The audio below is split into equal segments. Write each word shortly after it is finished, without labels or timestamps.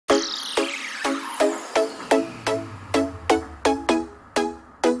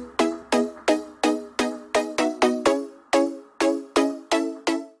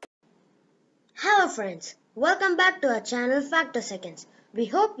friends, welcome back to our channel FACTO SECONDS. We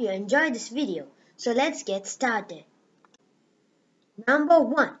hope you enjoy this video. So let's get started. Number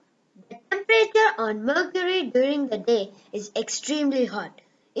 1. The temperature on Mercury during the day is extremely hot.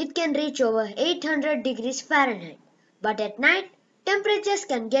 It can reach over 800 degrees Fahrenheit. But at night, temperatures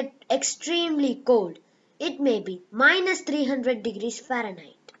can get extremely cold. It may be minus 300 degrees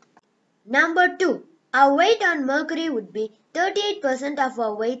Fahrenheit. Number 2. Our weight on Mercury would be 38% of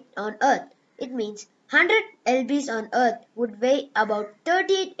our weight on Earth. It means 100 lbs on Earth would weigh about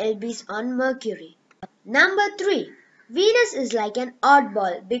 38 lbs on Mercury. Number 3. Venus is like an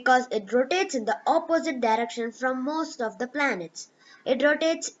oddball because it rotates in the opposite direction from most of the planets. It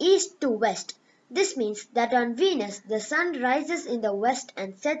rotates east to west. This means that on Venus, the sun rises in the west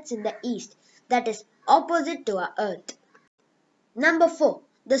and sets in the east, that is opposite to our Earth. Number 4.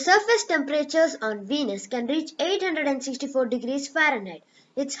 The surface temperatures on Venus can reach 864 degrees Fahrenheit.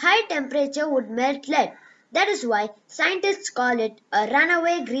 Its high temperature would melt lead. That is why scientists call it a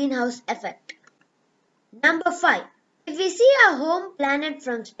runaway greenhouse effect. Number 5. If we see our home planet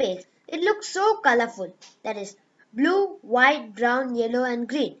from space, it looks so colorful. That is blue, white, brown, yellow and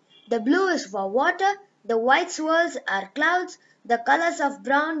green. The blue is for water, the white swirls are clouds, the colors of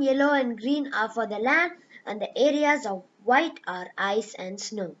brown, yellow and green are for the land, and the areas of white are ice and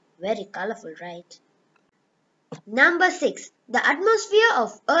snow. Very colorful, right? Number 6. The atmosphere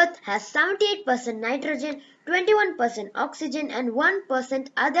of Earth has 78% nitrogen, 21% oxygen and 1%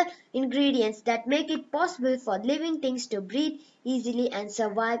 other ingredients that make it possible for living things to breathe easily and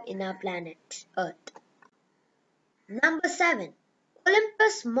survive in our planet Earth. Number 7.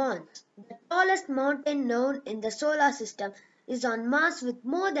 Olympus Mons, the tallest mountain known in the solar system, is on Mars with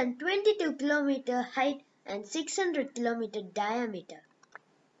more than 22 km height and 600 km diameter.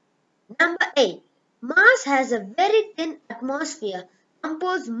 Number 8. Mars has a very thin atmosphere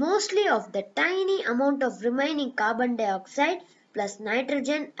composed mostly of the tiny amount of remaining carbon dioxide plus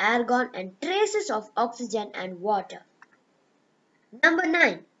nitrogen, argon and traces of oxygen and water. Number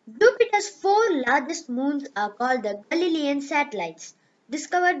 9. Jupiter's 4 largest moons are called the Galilean satellites,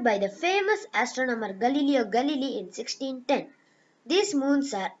 discovered by the famous astronomer Galileo Galilei in 1610. These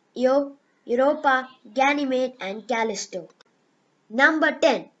moons are Io, Europa, Ganymede and Callisto. Number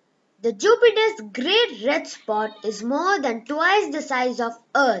 10. The Jupiter's Great Red Spot is more than twice the size of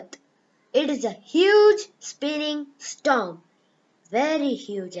Earth. It is a huge spinning storm. Very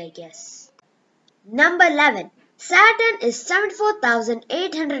huge, I guess. Number 11. Saturn is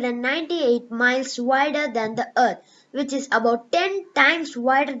 74,898 miles wider than the Earth, which is about 10 times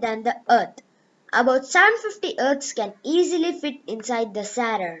wider than the Earth. About 750 Earths can easily fit inside the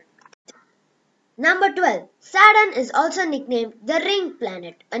Saturn. Number 12. Saturn is also nicknamed the ring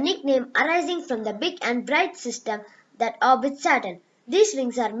planet, a nickname arising from the big and bright system that orbits Saturn. These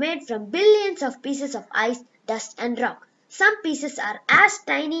rings are made from billions of pieces of ice, dust and rock. Some pieces are as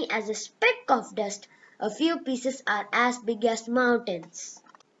tiny as a speck of dust. A few pieces are as big as mountains.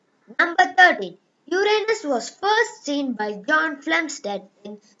 Number 13. Uranus was first seen by John Flamsteed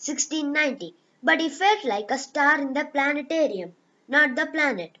in 1690, but he felt like a star in the planetarium, not the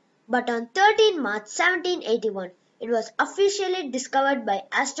planet. But on 13 March 1781, it was officially discovered by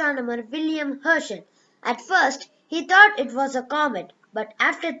astronomer William Herschel. At first, he thought it was a comet, but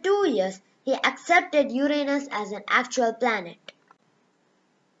after 2 years, he accepted Uranus as an actual planet.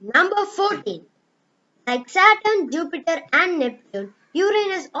 Number 14. Like Saturn, Jupiter and Neptune,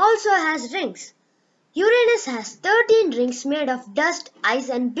 Uranus also has rings. Uranus has 13 rings made of dust, ice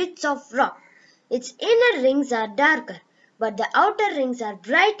and bits of rock. Its inner rings are darker, but the outer rings are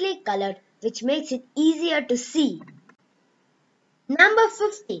brightly colored, which makes it easier to see. Number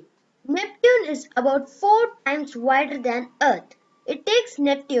 15. Neptune is about 4 times wider than Earth. It takes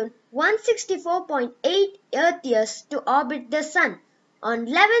Neptune 164.8 Earth years to orbit the Sun. On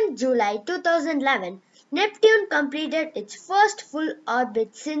 11 July 2011, Neptune completed its first full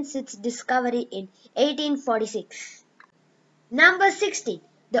orbit since its discovery in 1846. Number 16.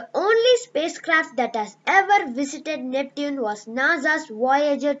 The only spacecraft that has ever visited Neptune was NASA's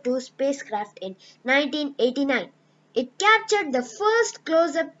Voyager 2 spacecraft in 1989. It captured the first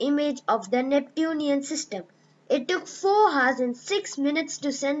close-up image of the Neptunian system. It took 4 hours and 6 minutes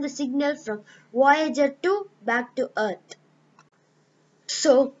to send the signal from Voyager 2 back to Earth.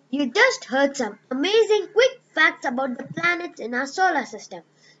 So, you just heard some amazing quick facts about the planets in our solar system.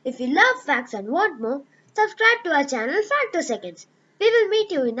 If you love facts and want more, subscribe to our channel FACTO Seconds. We will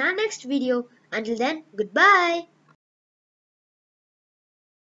meet you in our next video. Until then, goodbye.